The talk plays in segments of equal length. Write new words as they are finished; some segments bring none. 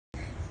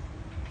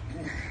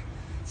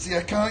See,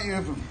 I can't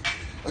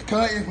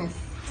even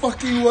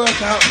fucking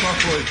work out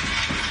properly.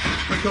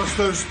 Because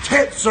those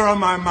tits are on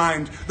my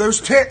mind.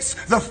 Those tits,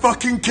 the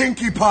fucking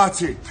Kinky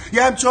Party.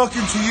 Yeah, I'm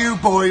talking to you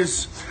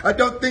boys. I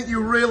don't think you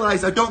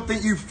realise, I don't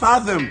think you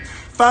fathom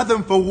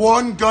for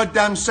one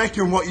goddamn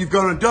second what you've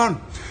gone and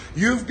done.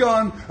 You've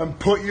gone and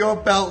put your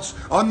belts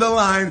on the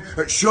line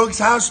at Shugs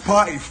Hoose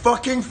Party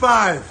fucking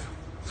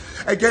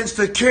 5 against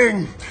the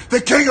king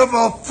of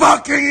all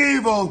fucking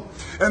evil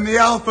and the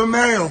alpha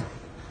male.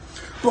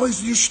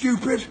 Boys, are you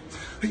stupid?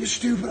 Are you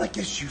stupid? I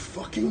guess you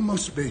fucking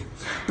must be.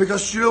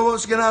 Because you know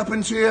what's going to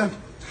happen to you?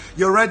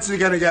 Your heads are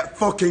going to get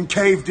fucking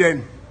caved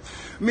in.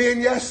 Me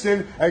and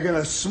Yestin are going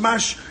to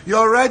smash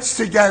your heads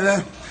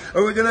together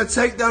and we're going to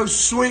take those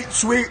sweet,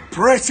 sweet,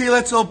 pretty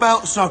little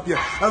belts off you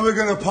and we're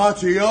going to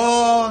party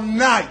all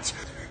night.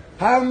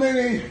 How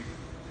many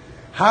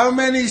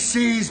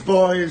C's,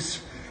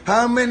 boys?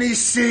 How many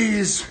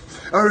C's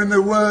are in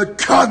the word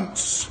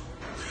cunts?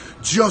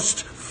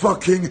 Just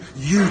fucking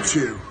you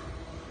two.